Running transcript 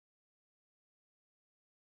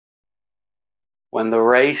When the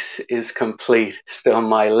race is complete, still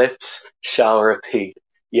my lips shall repeat,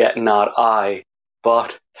 yet not I,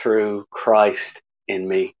 but through Christ in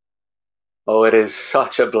me. Oh, it is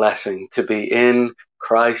such a blessing to be in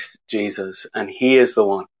Christ Jesus, and he is the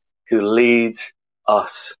one who leads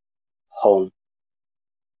us home.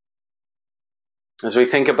 As we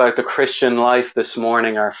think about the Christian life this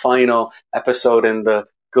morning, our final episode in the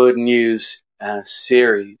Good News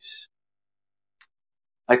series,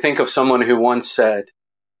 I think of someone who once said,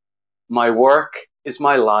 "My work is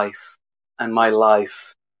my life, and my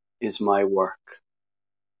life is my work."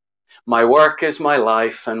 My work is my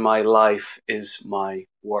life, and my life is my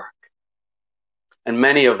work. And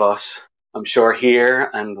many of us, I'm sure here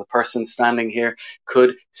and the person standing here,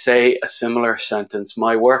 could say a similar sentence.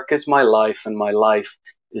 My work is my life, and my life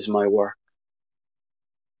is my work.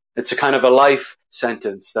 It's a kind of a life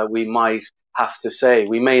sentence that we might have to say.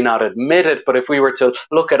 We may not admit it, but if we were to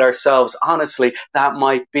look at ourselves honestly, that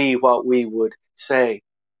might be what we would say.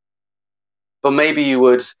 But maybe you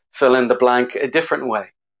would fill in the blank a different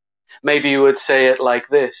way. Maybe you would say it like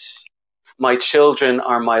this: my children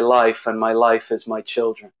are my life, and my life is my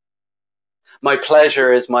children. My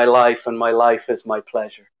pleasure is my life, and my life is my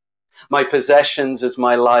pleasure. My possessions is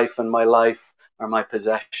my life, and my life are my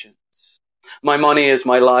possessions. My money is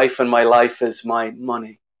my life, and my life is my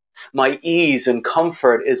money. My ease and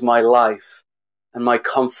comfort is my life, and my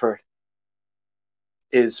comfort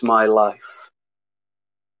is my life.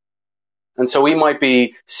 And so we might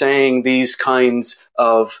be saying these kinds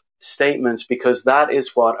of statements because that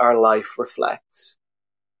is what our life reflects.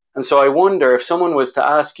 And so I wonder, if someone was to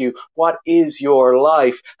ask you, what is your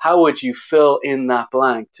life? How would you fill in that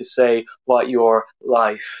blank to say what your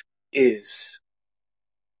life is?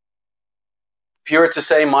 If you were to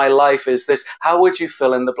say, my life is this, how would you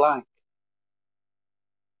fill in the blank?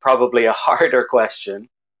 Probably a harder question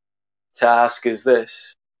to ask is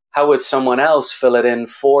this: how would someone else fill it in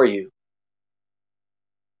for you?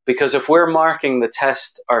 Because if we're marking the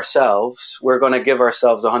test ourselves, we're going to give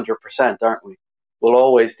ourselves 100%, aren't we? We'll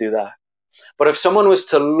always do that. But if someone was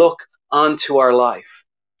to look onto our life,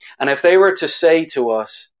 and if they were to say to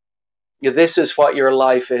us, this is what your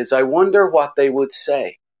life is, I wonder what they would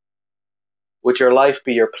say. Would your life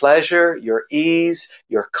be your pleasure, your ease,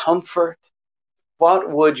 your comfort? What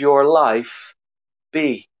would your life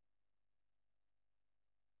be?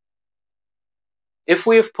 If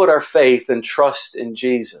we have put our faith and trust in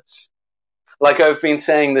Jesus, like I've been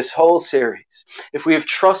saying this whole series, if we have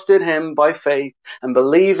trusted him by faith and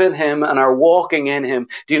believe in him and are walking in him,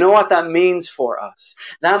 do you know what that means for us?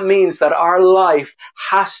 That means that our life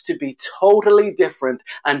has to be totally different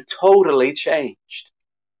and totally changed.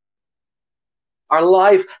 Our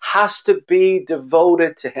life has to be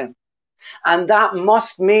devoted to him. And that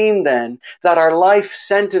must mean then that our life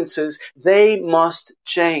sentences, they must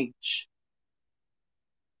change.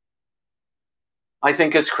 I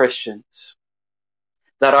think as Christians,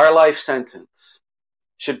 that our life sentence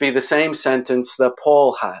should be the same sentence that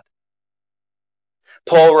Paul had.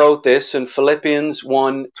 Paul wrote this in Philippians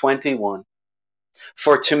 1:21.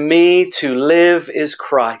 For to me to live is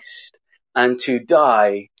Christ, and to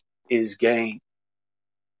die is gain.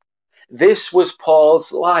 This was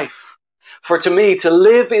Paul's life. For to me to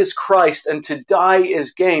live is Christ, and to die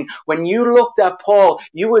is gain. When you looked at Paul,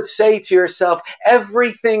 you would say to yourself,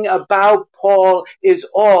 everything about Paul is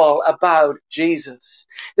all about Jesus.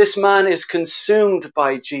 This man is consumed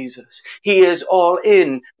by Jesus. He is all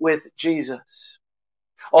in with Jesus.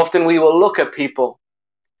 Often we will look at people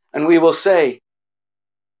and we will say,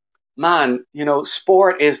 man,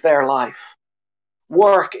 sport is their life.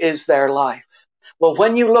 Work is their life. Well,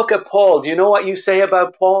 when you look at Paul, do you know what you say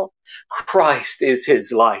about Paul? Christ is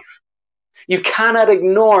his life. You cannot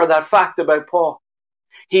ignore that fact about Paul.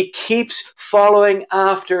 He keeps following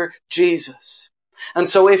after Jesus. And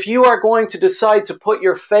so if you are going to decide to put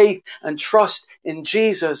your faith and trust in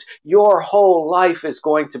Jesus, your whole life is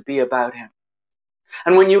going to be about him.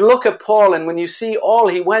 And when you look at Paul and when you see all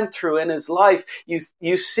he went through in his life,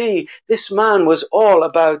 you see this man was all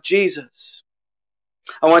about Jesus.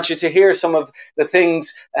 I want you to hear some of the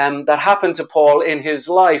things that happened to Paul in his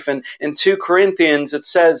life. And in 2 Corinthians, it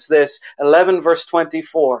says this, 11 verse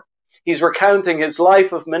 24. He's recounting his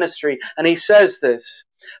life of ministry, and he says this: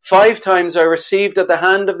 5 times I received at the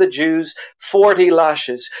hand of the Jews 40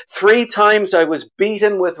 lashes. 3 times I was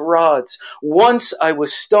beaten with rods. Once I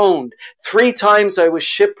was stoned. 3 times I was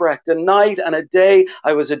shipwrecked. A night and a day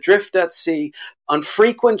I was adrift at sea, on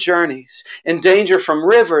frequent journeys, in danger from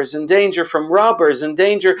rivers, in danger from robbers, in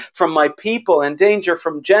danger from my people, in danger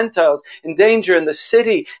from Gentiles, in danger in the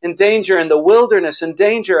city, in danger in the wilderness, in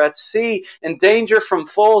danger at sea, in danger from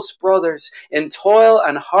false brothers, in toil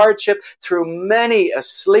and hardship through many a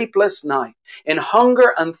sleepless night, in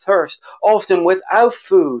hunger and thirst, often without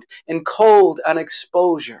food, in cold and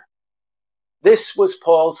exposure. This was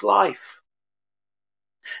Paul's life.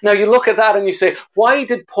 Now you look at that and you say, why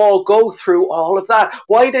did Paul go through all of that?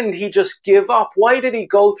 Why didn't he just give up? Why did he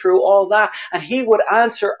go through all that? And he would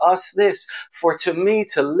answer us this: for to me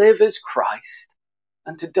to live is Christ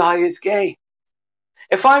and to die is gain.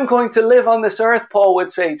 If I'm going to live on this earth, Paul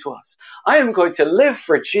would say to us, I am going to live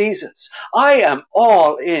for Jesus. I am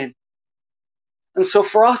all in. And so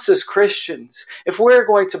for us as Christians, if we're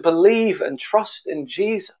going to believe and trust in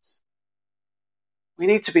Jesus, we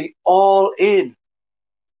need to be all in.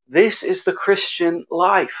 This is the Christian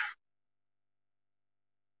life.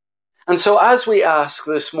 And so as we ask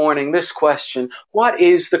this morning this question, what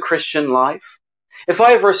is the Christian life? If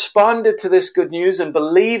I have responded to this good news and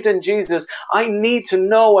believed in Jesus, I need to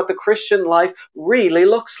know what the Christian life really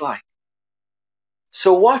looks like.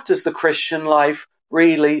 So what does the Christian life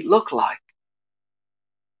really look like?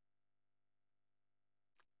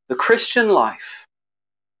 The Christian life,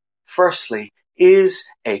 firstly, is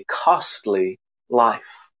a costly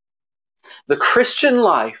life. The Christian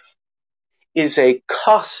life is a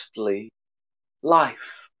costly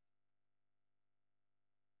life.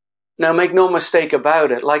 Now, make no mistake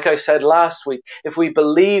about it. Like I said last week, if we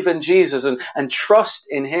believe in Jesus and trust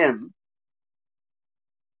in Him,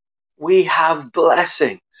 we have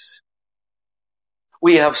blessings.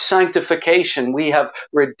 We have sanctification. We have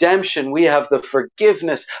redemption. We have the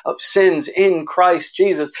forgiveness of sins in Christ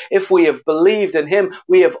Jesus. If we have believed in Him,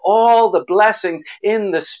 we have all the blessings in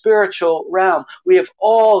the spiritual realm. We have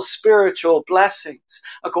all spiritual blessings,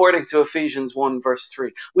 according to Ephesians 1 verse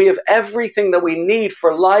 3. We have everything that we need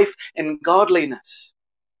for life in godliness.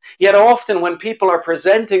 Yet often when people are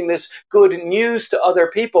presenting this good news to other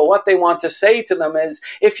people, what they want to say to them is,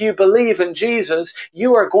 if you believe in Jesus,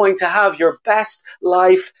 you are going to have your best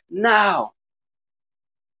life now.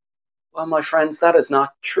 Well, my friends, that is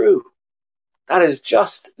not true. That is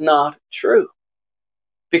just not true.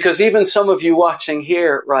 Because even some of you watching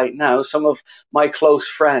here right now, some of my close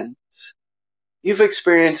friends, you've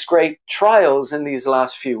experienced great trials in these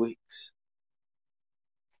last few weeks.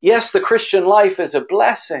 Yes, the Christian life is a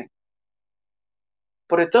blessing,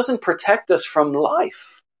 but it doesn't protect us from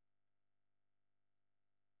life.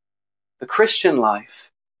 The Christian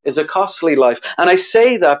life is a costly life. And I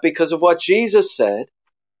say that because of what Jesus said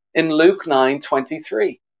in Luke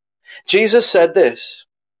 9:23. Jesus said this: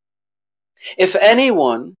 if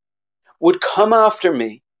anyone would come after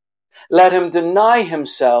me, let him deny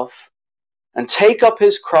himself and take up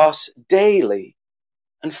his cross daily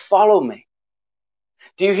and follow me.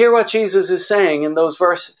 Do you hear what Jesus is saying in those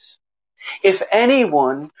verses? If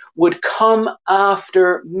anyone would come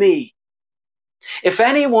after me, if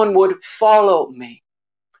anyone would follow me.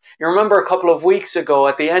 You remember a couple of weeks ago,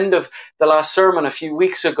 at the end of the last sermon a few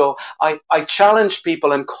weeks ago, I challenged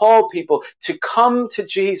people and called people to come to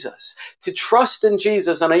Jesus, to trust in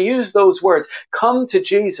Jesus. And I used those words, come to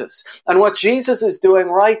Jesus. And what Jesus is doing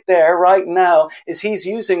right there, right now, is He's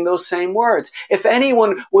using those same words. If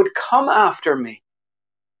anyone would come after me,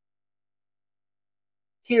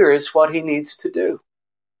 here is what he needs to do.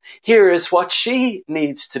 Here is what she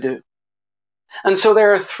needs to do. And so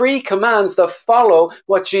there are 3 commands that follow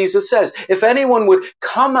what Jesus says. If anyone would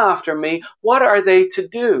come after me, what are they to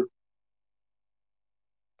do?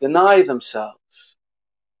 Deny themselves,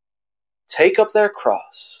 take up their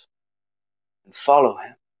cross, and follow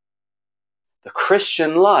Him. The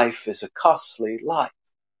Christian life is a costly life.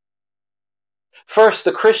 First,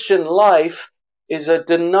 the Christian life is a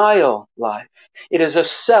denial life. It is a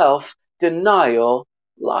self-denial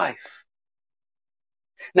life.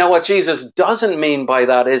 Now, what Jesus doesn't mean by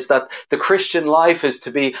that is that the Christian life is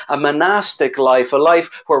to be a monastic life, a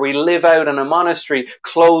life where we live out in a monastery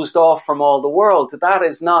closed off from all the world. That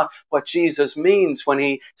is not what Jesus means when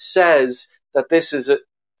He says that this is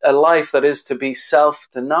a life that is to be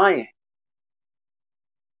self-denying.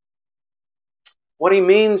 What He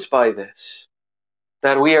means by this,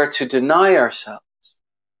 that we are to deny ourselves,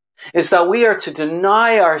 is that we are to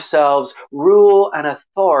deny ourselves rule and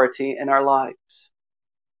authority in our lives.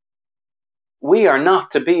 We are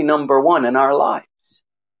not to be number one in our lives.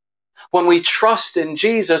 When we trust in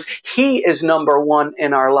Jesus, He is number one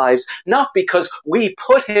in our lives, not because we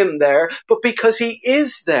put Him there, but because He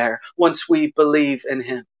is there once we believe in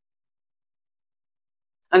Him.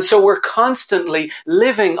 And so we're constantly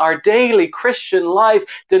living our daily Christian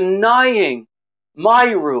life, denying my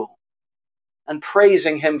rule and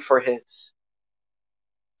praising Him for His.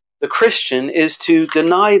 The Christian is to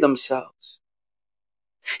deny themselves.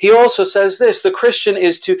 He also says this, the Christian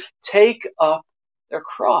is to take up their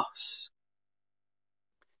cross.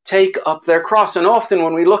 Take up their cross. And often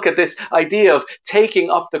when we look at this idea of taking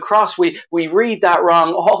up the cross, we read that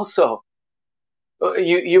wrong also.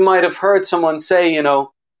 You might have heard someone say,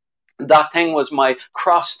 that thing was my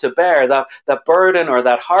cross to bear. That burden or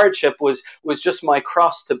that hardship was just my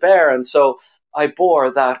cross to bear. And so I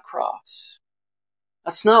bore that cross.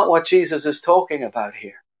 That's not what Jesus is talking about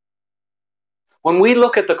here. When we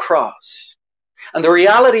look at the cross and the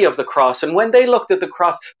reality of the cross, and when they looked at the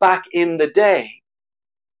cross back in the day,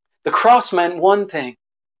 the cross meant one thing.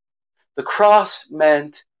 The cross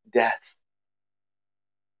meant death.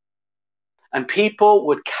 And people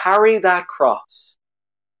would carry that cross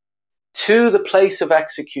to the place of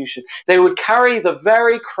execution. They would carry the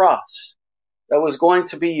very cross that was going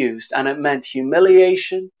to be used, and it meant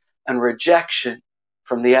humiliation and rejection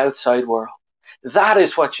from the outside world. That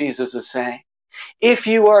is what Jesus is saying. If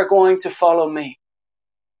you are going to follow me,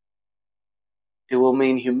 it will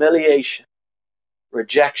mean humiliation,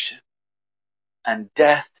 rejection, and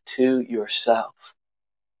death to yourself.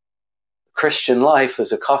 Christian life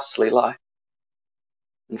is a costly life.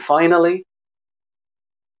 And finally,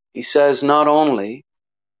 he says, not only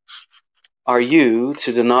are you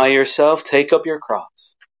to deny yourself, take up your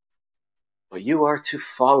cross, but you are to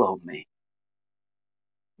follow me.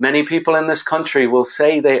 Many people in this country will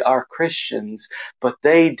say they are Christians, but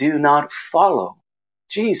they do not follow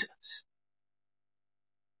Jesus.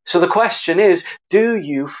 So the question is, do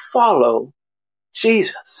you follow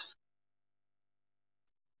Jesus?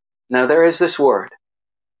 Now there is this word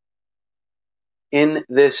in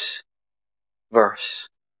this verse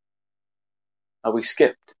that we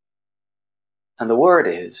skipped. And the word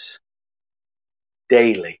is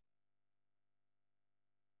daily.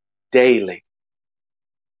 Daily.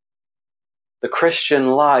 The Christian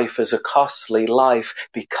life is a costly life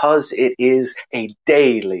because it is a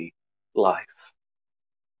daily life.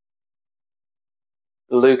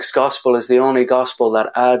 Luke's gospel is the only gospel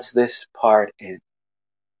that adds this part in.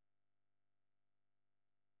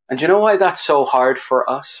 And you know why that's so hard for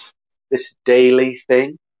us? This daily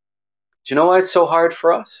thing? Do you know why it's so hard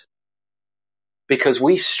for us? Because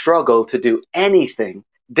we struggle to do anything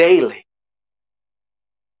daily.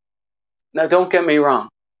 Now don't get me wrong.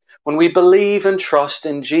 When we believe and trust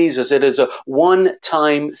in Jesus, it is a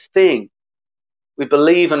one-time thing. We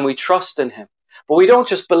believe and we trust in Him. But we don't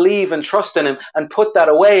just believe and trust in Him and put that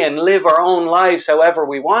away and live our own lives however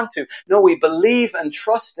we want to. No, we believe and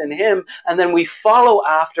trust in Him, and then we follow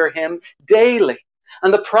after Him daily.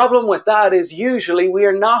 And the problem with that is usually we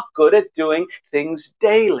are not good at doing things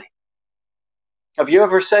daily. Have you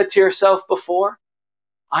ever said to yourself before,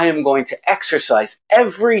 I am going to exercise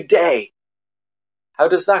every day? How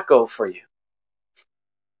does that go for you?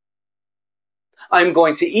 I'm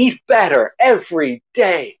going to eat better every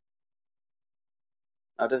day.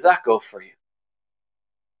 How does that go for you?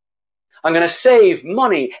 I'm going to save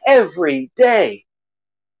money every day.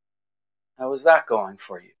 How is that going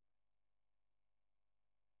for you?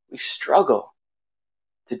 We struggle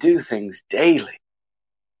to do things daily,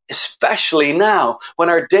 especially now when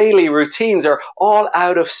our daily routines are all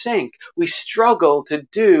out of sync. We struggle to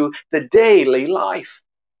do the daily life.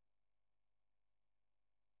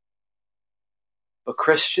 But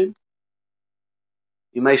Christian,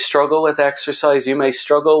 you may struggle with exercise, you may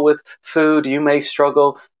struggle with food, you may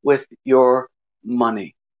struggle with your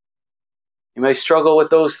money. You may struggle with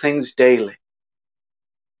those things daily.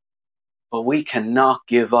 But we cannot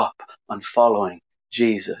give up on following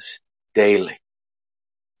Jesus daily.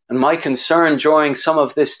 And my concern during some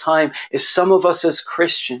of this time is some of us as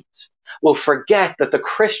Christians will forget that the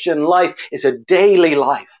Christian life is a daily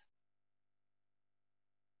life.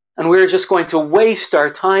 And we're just going to waste our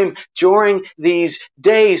time during these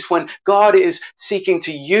days when God is seeking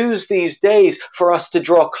to use these days for us to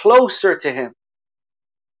draw closer to Him,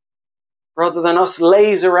 rather than us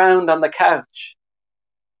laze around on the couch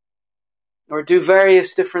or do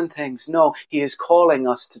various different things. No, He is calling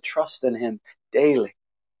us to trust in Him daily.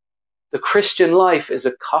 The Christian life is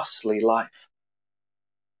a costly life.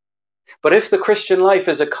 But if the Christian life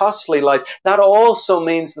is a costly life, that also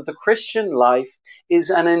means that the Christian life is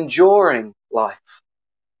an enduring life.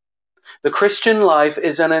 The Christian life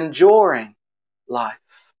is an enduring life.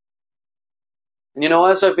 And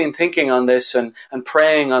as I've been thinking on this and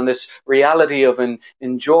praying on this reality of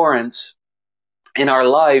endurance in our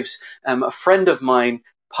lives, a friend of mine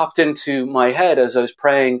popped into my head as I was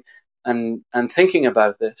praying and thinking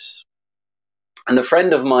about this. And the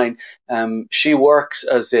friend of mine, she works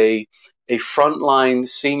as a frontline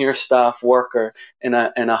senior staff worker in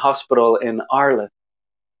a hospital in Ireland.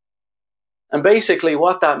 And basically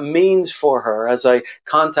what that means for her, as I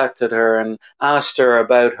contacted her and asked her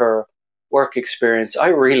about her work experience, I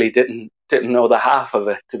really didn't know the half of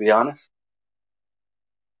it, to be honest.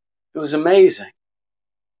 It was amazing.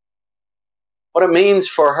 What it means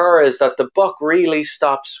for her is that the buck really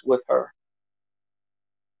stops with her.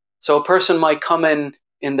 So a person might come in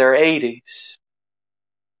their 80s,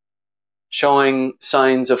 showing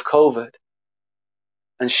signs of COVID.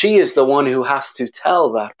 And she is the one who has to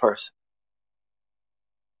tell that person.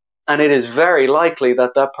 And it is very likely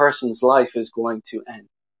that that person's life is going to end.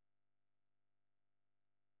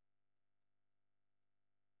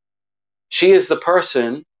 She is the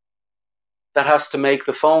person that has to make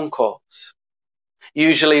the phone calls.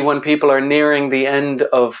 Usually when people are nearing the end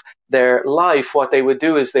of their life, what they would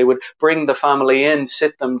do is they would bring the family in,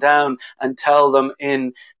 sit them down, and tell them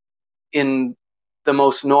in the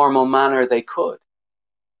most normal manner they could.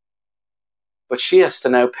 But she has to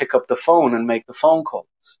now pick up the phone and make the phone calls.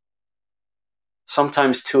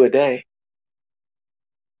 Sometimes 2 a day.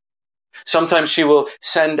 Sometimes she will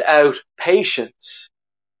send out patients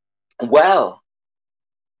well,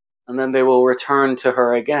 and then they will return to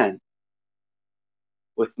her again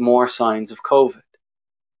with more signs of COVID.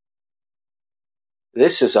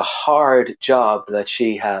 This is a hard job that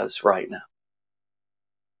she has right now.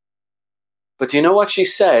 But do you know what she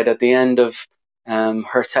said at the end of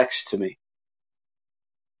her text to me?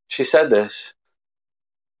 She said this: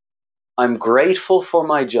 I'm grateful for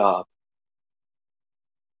my job,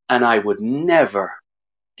 and I would never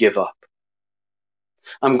give up.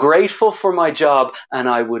 I'm grateful for my job, and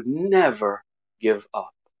I would never give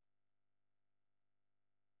up.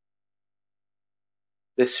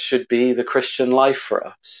 This should be the Christian life for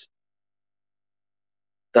us.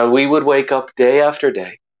 That we would wake up day after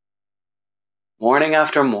day, morning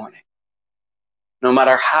after morning, no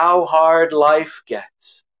matter how hard life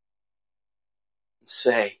gets, and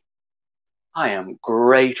say, I am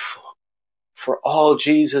grateful for all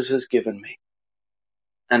Jesus has given me,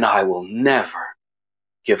 and I will never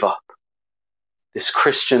give up. This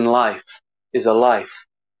Christian life is a life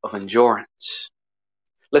of endurance.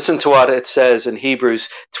 Listen to what it says in Hebrews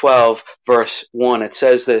 12, verse 1. It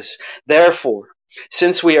says this: Therefore,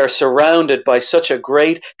 since we are surrounded by such a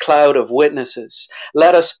great cloud of witnesses,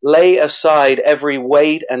 let us lay aside every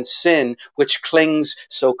weight and sin which clings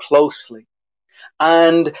so closely,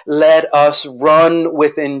 and let us run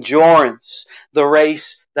with endurance the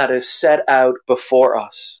race that is set out before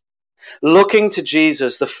us, looking to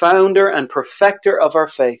Jesus, the founder and perfecter of our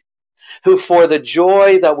faith, who for the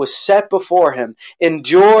joy that was set before him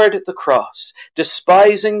endured the cross,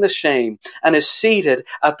 despising the shame, and is seated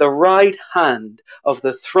at the right hand of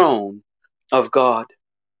the throne of God.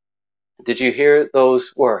 Did you hear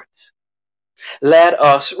those words? Let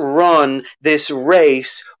us run this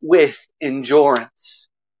race with endurance.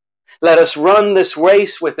 Let us run this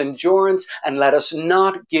race with endurance, and let us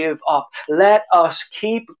not give up. Let us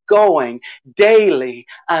keep going daily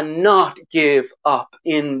and not give up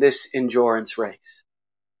in this endurance race.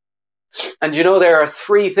 And there are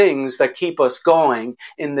 3 things that keep us going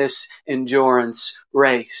in this endurance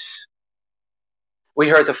race. We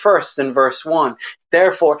heard the first in verse 1.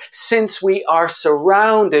 Therefore, since we are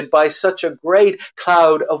surrounded by such a great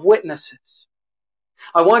cloud of witnesses.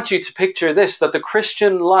 I want you to picture this, that the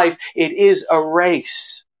Christian life, it is a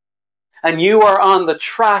race. And you are on the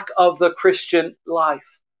track of the Christian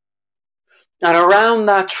life. And around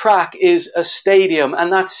that track is a stadium,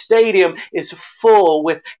 and that stadium is full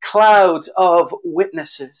with clouds of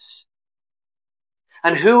witnesses.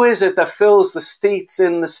 And who is it that fills the seats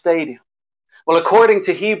in the stadium? Well, according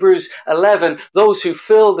to Hebrews 11, those who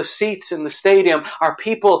fill the seats in the stadium are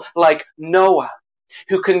people like Noah,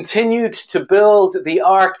 who continued to build the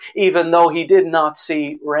ark even though he did not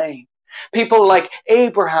see rain. People like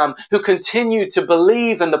Abraham, who continued to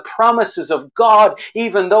believe in the promises of God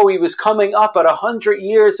even though he was coming up at 100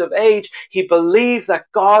 years of age. He believed that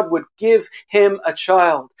God would give him a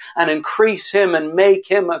child and increase him and make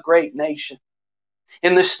him a great nation.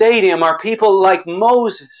 In the stadium are people like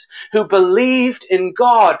Moses, who believed in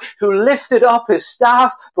God, who lifted up his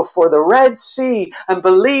staff before the Red Sea and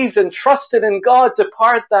believed and trusted in God to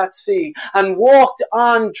part that sea and walked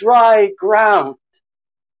on dry ground.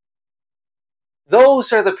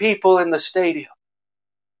 Those are the people in the stadium.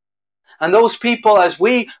 And those people, as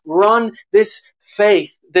we run this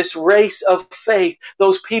faith, this race of faith,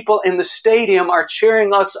 those people in the stadium are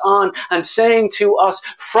cheering us on and saying to us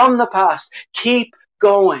from the past, keep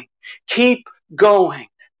going,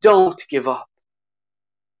 don't give up.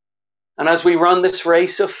 And as we run this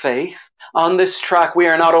race of faith on this track, we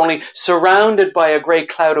are not only surrounded by a great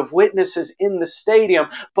cloud of witnesses in the stadium,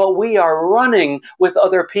 but we are running with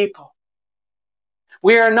other people.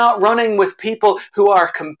 We are not running with people who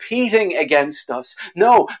are competing against us.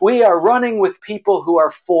 No, we are running with people who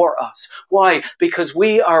are for us. Why? Because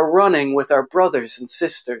we are running with our brothers and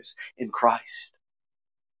sisters in Christ.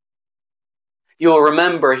 You'll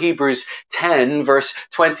remember Hebrews 10 verse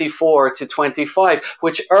 24 to 25,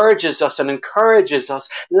 which urges us and encourages us,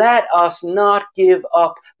 let us not give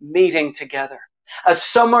up meeting together, as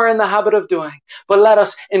some are in the habit of doing, but let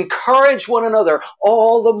us encourage one another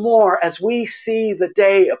all the more as we see the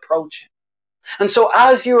day approaching. And so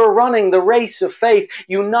as you are running the race of faith,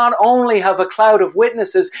 you not only have a cloud of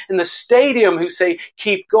witnesses in the stadium who say,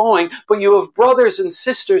 keep going, but you have brothers and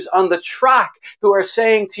sisters on the track who are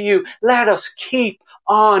saying to you, let us keep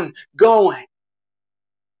on going.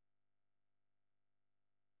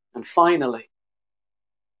 And finally,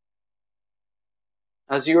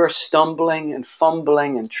 as you are stumbling and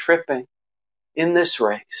fumbling and tripping in this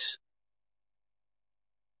race,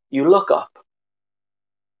 you look up.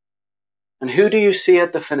 And who do you see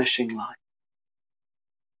at the finishing line?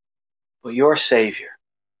 Well, your Savior,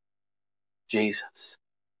 Jesus,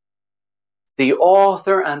 the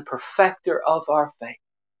author and perfecter of our faith,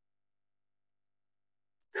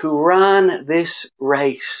 who ran this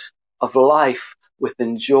race of life with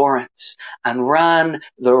endurance and ran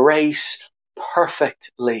the race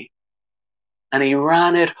perfectly. And he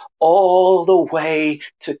ran it all the way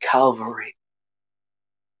to Calvary.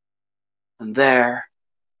 And there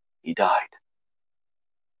he died.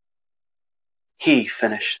 He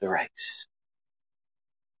finished the race.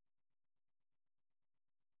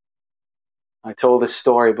 I told this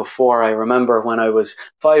story before. I remember when I was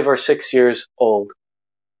 5 or 6 years old,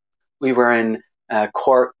 we were in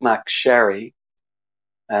Cork MacSherry.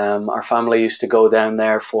 Our family used to go down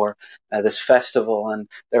there for this festival, and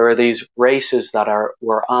there were these races that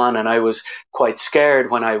were on, and I was quite scared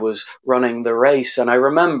when I was running the race. And I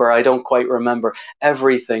don't quite remember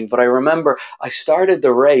everything, but I remember I started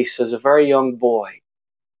the race as a very young boy,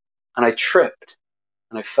 and I tripped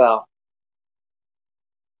and I fell.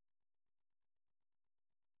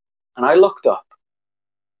 And I looked up,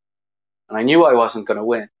 and I knew I wasn't going to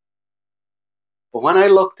win. But when I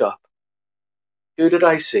looked up, who did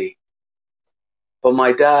I see? But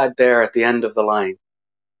my dad there at the end of the line.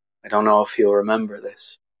 I don't know if he'll remember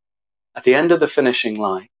this. At the end of the finishing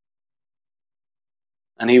line.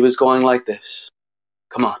 And he was going like this.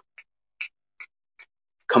 Come on.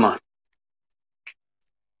 Come on.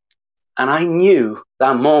 And I knew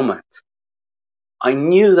that moment.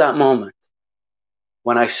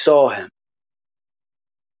 When I saw him.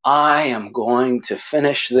 I am going to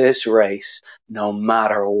finish this race no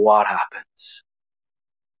matter what happens.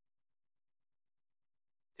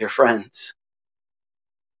 Dear friends,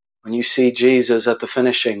 when you see Jesus at the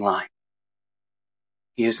finishing line,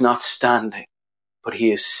 he is not standing, but he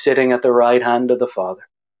is sitting at the right hand of the Father.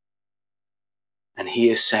 And he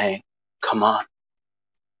is saying, come on,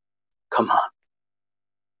 come on.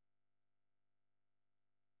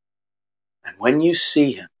 And when you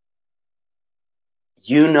see him,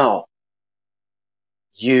 you know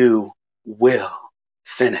you will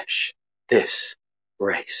finish this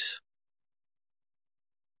race.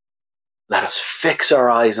 Let us fix our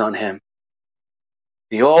eyes on him,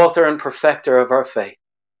 the author and perfecter of our faith.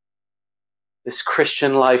 This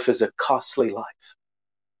Christian life is a costly life.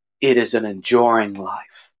 It is an enduring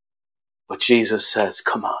life. But Jesus says,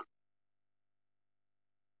 come on.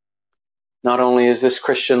 Not only is this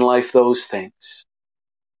Christian life those things,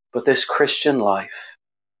 but this Christian life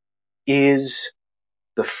is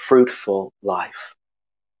the fruitful life.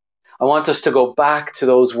 I want us to go back to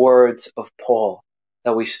those words of Paul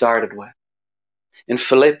that we started with. In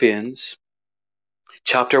Philippians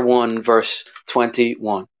chapter 1, verse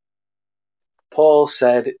 21, Paul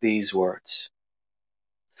said these words,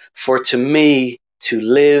 for to me to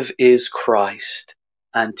live is Christ,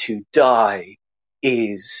 and to die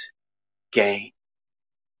is gain.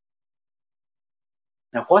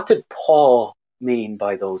 Now, what did Paul mean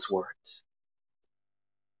by those words?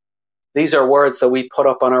 These are words that we put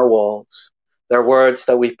up on our walls. They're words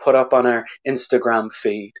that we put up on our Instagram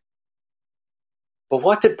feed. But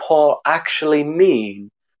what did Paul actually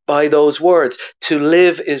mean by those words? To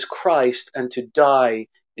live is Christ and to die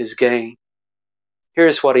is gain.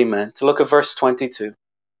 Here's what he meant. Look at verse 22.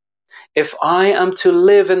 If I am to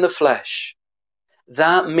live in the flesh,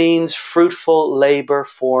 that means fruitful labor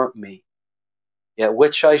for me. Yet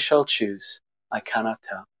which I shall choose, I cannot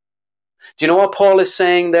tell. Do you know what Paul is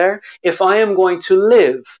saying there? If I am going to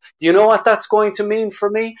live, do you know what that's going to mean for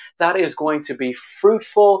me? That is going to be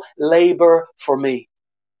fruitful labor for me.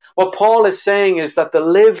 What Paul is saying is that the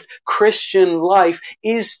lived Christian life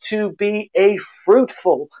is to be a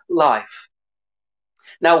fruitful life.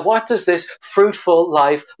 Now, what does this fruitful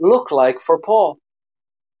life look like for Paul?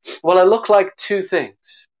 Well, it looked like two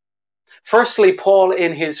things. Firstly, Paul,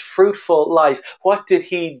 in his fruitful life, what did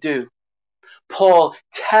he do? Paul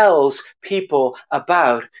tells people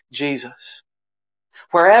about Jesus.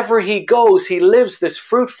 Wherever he goes, he lives this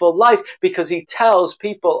fruitful life because he tells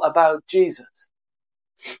people about Jesus.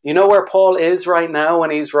 You know where Paul is right now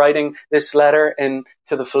when he's writing this letter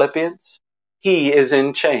to the Philippians? He is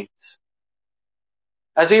in chains.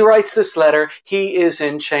 As he writes this letter, he is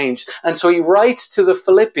in chains. And so he writes to the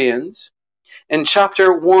Philippians in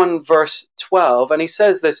chapter 1, verse 12, and he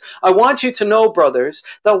says this, I want you to know, brothers,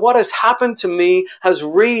 that what has happened to me has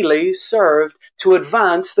really served to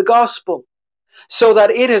advance the gospel, so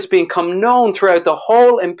that it has become known throughout the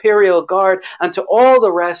whole imperial guard and to all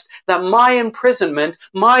the rest that my imprisonment,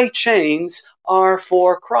 my chains are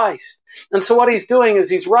for Christ. And so what he's doing is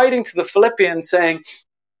he's writing to the Philippians saying,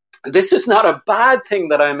 this is not a bad thing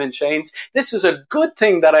that I'm in chains. This is a good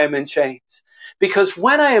thing that I'm in chains. Because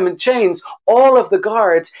when I am in chains, all of the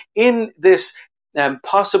guards in this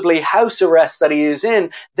possibly house arrest that he is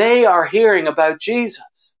in, they are hearing about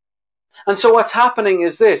Jesus. And so what's happening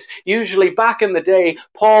is this. Usually back in the day,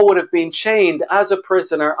 Paul would have been chained as a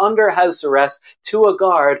prisoner under house arrest to a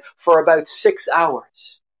guard for about 6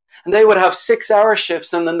 hours. And they would have 6-hour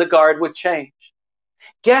shifts and then the guard would change.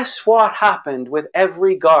 Guess what happened with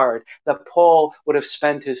every guard that Paul would have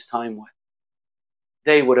spent his time with?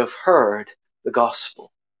 They would have heard the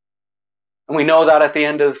gospel. And we know that at the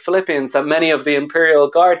end of the Philippians, that many of the imperial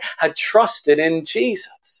guard had trusted in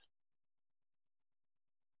Jesus.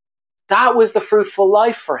 That was the fruitful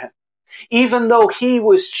life for him. Even though he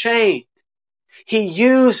was chained, he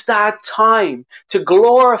used that time to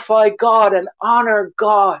glorify God and honor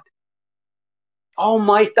God. Oh,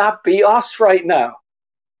 might that be us right now?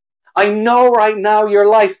 I know right now your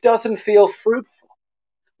life doesn't feel fruitful.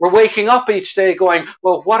 We're waking up each day going,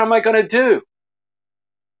 well, what am I going to do?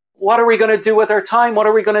 What are we going to do with our time? What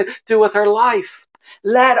are we going to do with our life?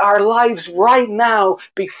 Let our lives right now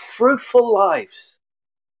be fruitful lives,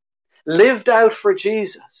 lived out for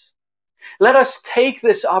Jesus. Let us take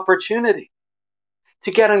this opportunity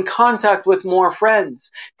to get in contact with more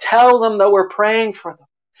friends. Tell them that we're praying for them.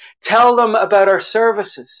 Tell them about our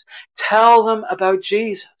services. Tell them about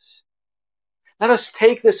Jesus. Let us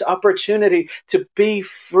take this opportunity to be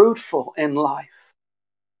fruitful in life.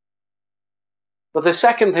 But the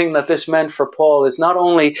second thing that this meant for Paul is not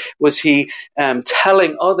only was he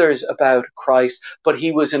telling others about Christ, but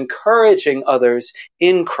he was encouraging others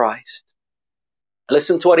in Christ.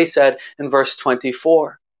 Listen to what he said in verse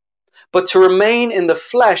 24. But to remain in the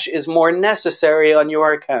flesh is more necessary on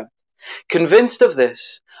your account. Convinced of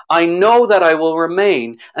this, I know that I will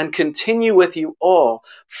remain and continue with you all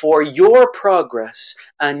for your progress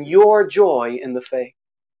and your joy in the faith.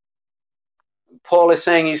 Paul is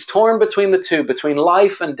saying he's torn between the two, between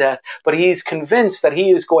life and death, but he's convinced that he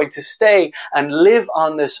is going to stay and live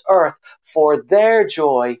on this earth for their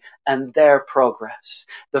joy and their progress.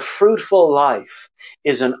 The fruitful life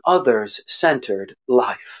is an others-centered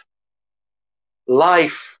life.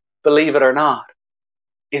 Life, believe it or not,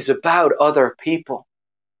 is about other people.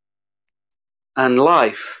 And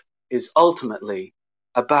life is ultimately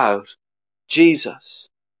about Jesus.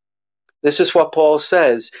 This is what Paul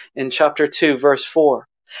says in chapter 2, verse 4.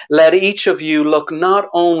 Let each of you look not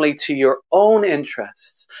only to your own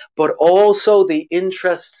interests, but also the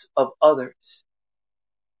interests of others.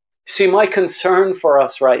 See, my concern for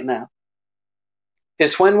us right now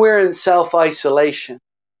is when we're in self-isolation,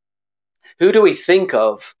 who do we think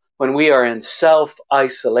of when we are in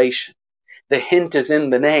self-isolation? The hint is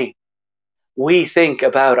in the name. We think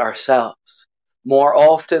about ourselves more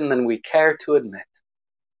often than we care to admit.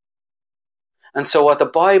 And so what the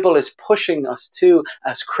Bible is pushing us to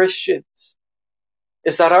as Christians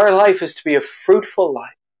is that our life is to be a fruitful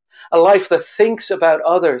life, a life that thinks about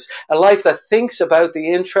others, a life that thinks about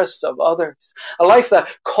the interests of others, a life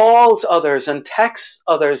that calls others and texts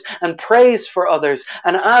others and prays for others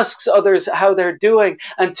and asks others how they're doing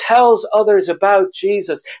and tells others about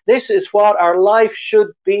Jesus. This is what our life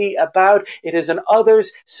should be about. It is an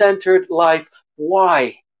others-centered life.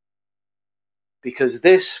 Why? Because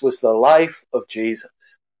this was the life of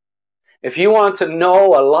Jesus. If you want to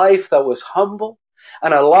know a life that was humble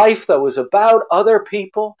and a life that was about other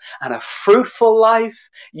people and a fruitful life,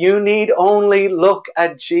 you need only look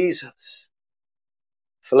at Jesus.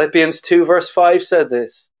 Philippians 2 verse 5 said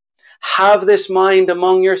this, "Have this mind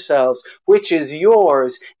among yourselves, which is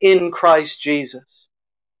yours in Christ Jesus,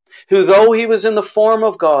 who though he was in the form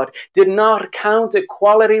of God, did not count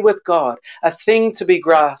equality with God a thing to be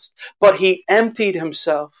grasped, but he emptied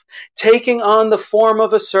himself, taking on the form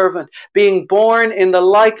of a servant, being born in the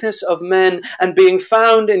likeness of men, and being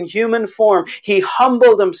found in human form, he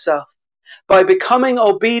humbled himself by becoming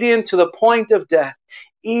obedient to the point of death,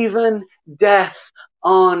 even death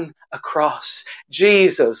on a cross."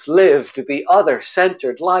 Jesus lived the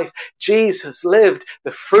other-centered life. Jesus lived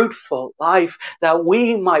the fruitful life that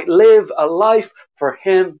we might live a life for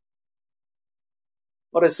him.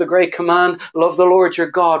 What is the great command? Love the Lord your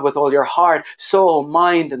God with all your heart, soul,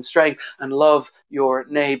 mind, and strength, and love your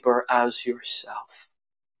neighbor as yourself.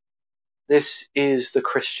 This is the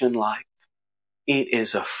Christian life. It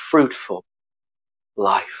is a fruitful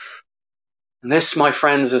life. And this, my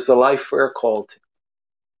friends, is the life we're called to.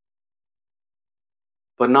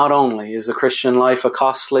 But not only is the Christian life a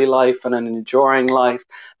costly life and an enduring life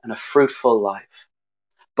and a fruitful life,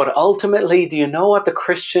 but ultimately, do you know what the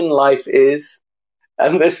Christian life is?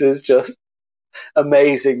 And this is just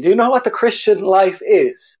amazing. Do you know what the Christian life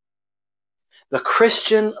is? The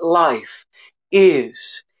Christian life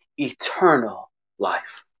is eternal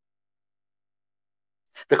life.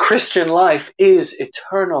 The Christian life is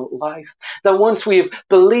eternal life. That once we have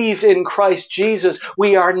believed in Christ Jesus,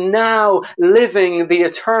 we are now living the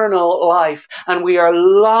eternal life, and we are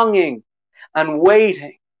longing and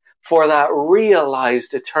waiting for that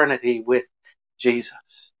realized eternity with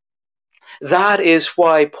Jesus. That is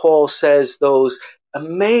why Paul says those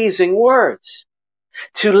amazing words.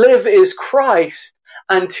 To live is Christ,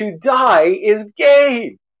 and to die is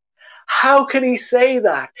gain. How can he say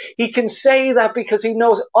that? He can say that because he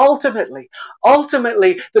knows ultimately,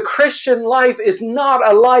 the Christian life is not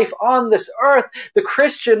a life on this earth. The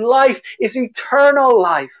Christian life is eternal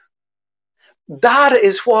life. That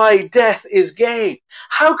is why death is gain.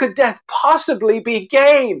 How could death possibly be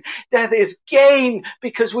gain? Death is gain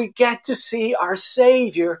because we get to see our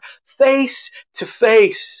Savior face to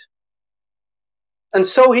face. And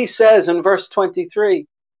so he says in verse 23,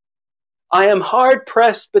 I am hard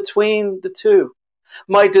pressed between the two.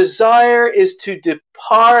 My desire is to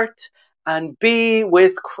depart and be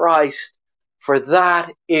with Christ, for that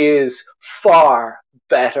is far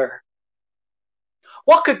better.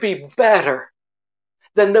 What could be better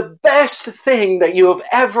than the best thing that you have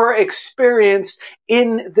ever experienced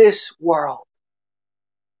in this world?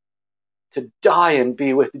 To die and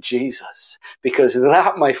be with Jesus, because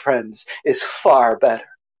that, my friends, is far better.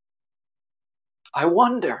 I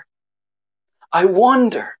wonder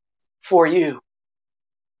for you,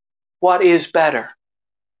 what is better?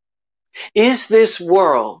 Is this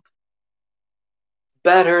world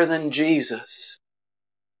better than Jesus?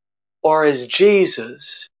 Or is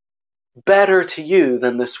Jesus better to you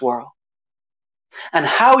than this world? And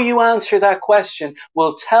how you answer that question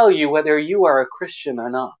will tell you whether you are a Christian or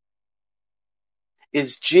not.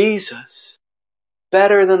 Is Jesus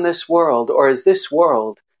better than this world, or is this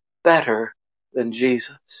world better than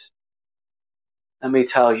Jesus? Let me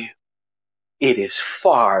tell you, it is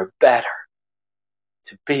far better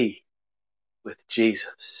to be with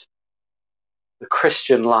Jesus. The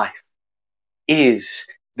Christian life is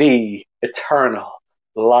the eternal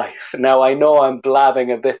life. Now, I know I'm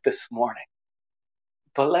blabbing a bit this morning,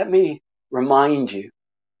 but let me remind you,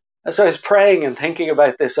 as I was praying and thinking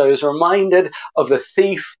about this, I was reminded of the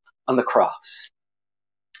thief on the cross.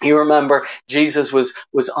 You remember Jesus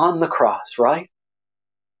was on the cross, right?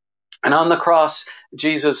 And on the cross,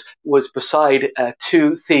 Jesus was beside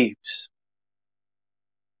two thieves.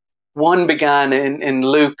 One began in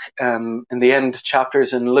Luke, in the end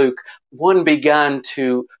chapters in Luke, one began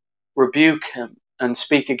to rebuke him and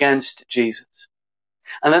speak against Jesus.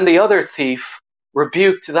 And then the other thief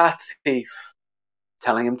rebuked that thief,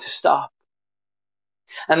 telling him to stop.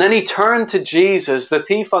 And then he turned to Jesus, the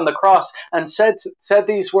thief on the cross, and said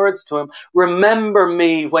these words to him, "Remember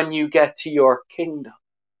me when you get to your kingdom."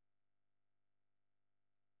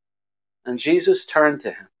 And Jesus turned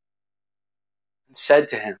to him and said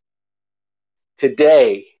to him,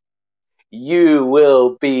 "Today you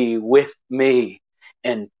will be with me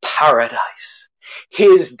in paradise."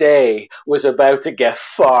 His day was about to get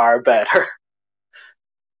far better,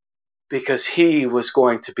 because he was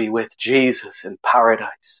going to be with Jesus in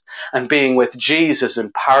paradise. And being with Jesus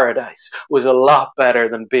in paradise was a lot better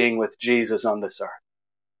than being with Jesus on this earth.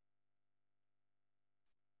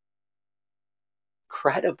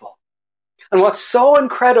 incredible. And what's so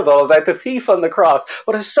incredible about the thief on the cross,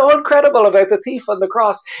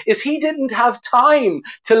 is he didn't have time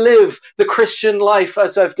to live the Christian life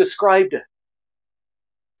as I've described it.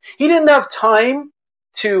 He didn't have time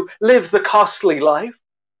to live the costly life.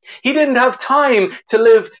 He didn't have time to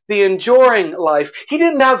live the enduring life. He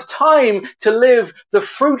didn't have time to live the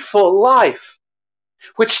fruitful life.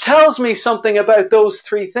 Which tells me something about those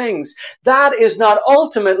three things. That is not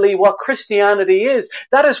ultimately what Christianity is.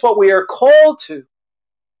 That is what we are called to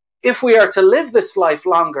if we are to live this life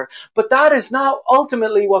longer. But that is not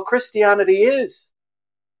ultimately what Christianity is.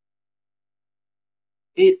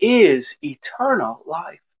 It is eternal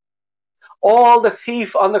life. All the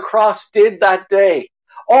thief on the cross did that day,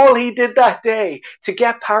 all he did that day to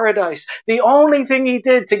get paradise, the only thing he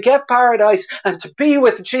did to get paradise and to be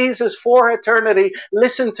with Jesus for eternity,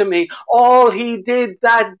 listen to me, all he did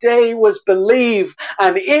that day was believe,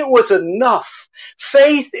 and it was enough.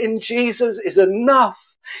 Faith in Jesus is enough.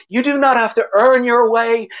 You do not have to earn your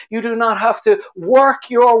way. You do not have to work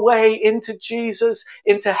your way into Jesus,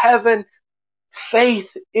 into heaven.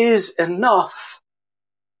 Faith is enough.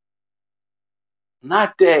 And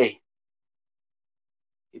that day,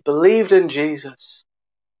 he believed in Jesus.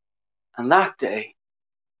 And that day,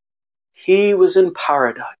 he was in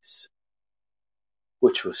paradise,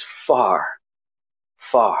 which was far,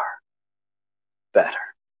 far better.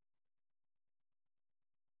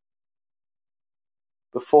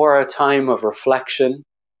 Before our time of reflection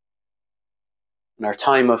and our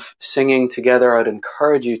time of singing together, I'd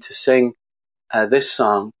encourage you to sing this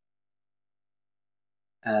song.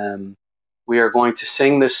 We are going to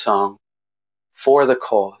sing this song for the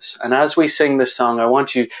cause. And as we sing this song, I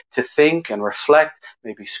want you to think and reflect.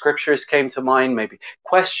 Maybe scriptures came to mind, maybe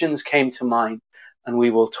questions came to mind, and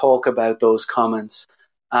we will talk about those comments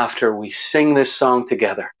after we sing this song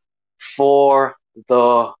together for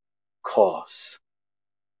the cause.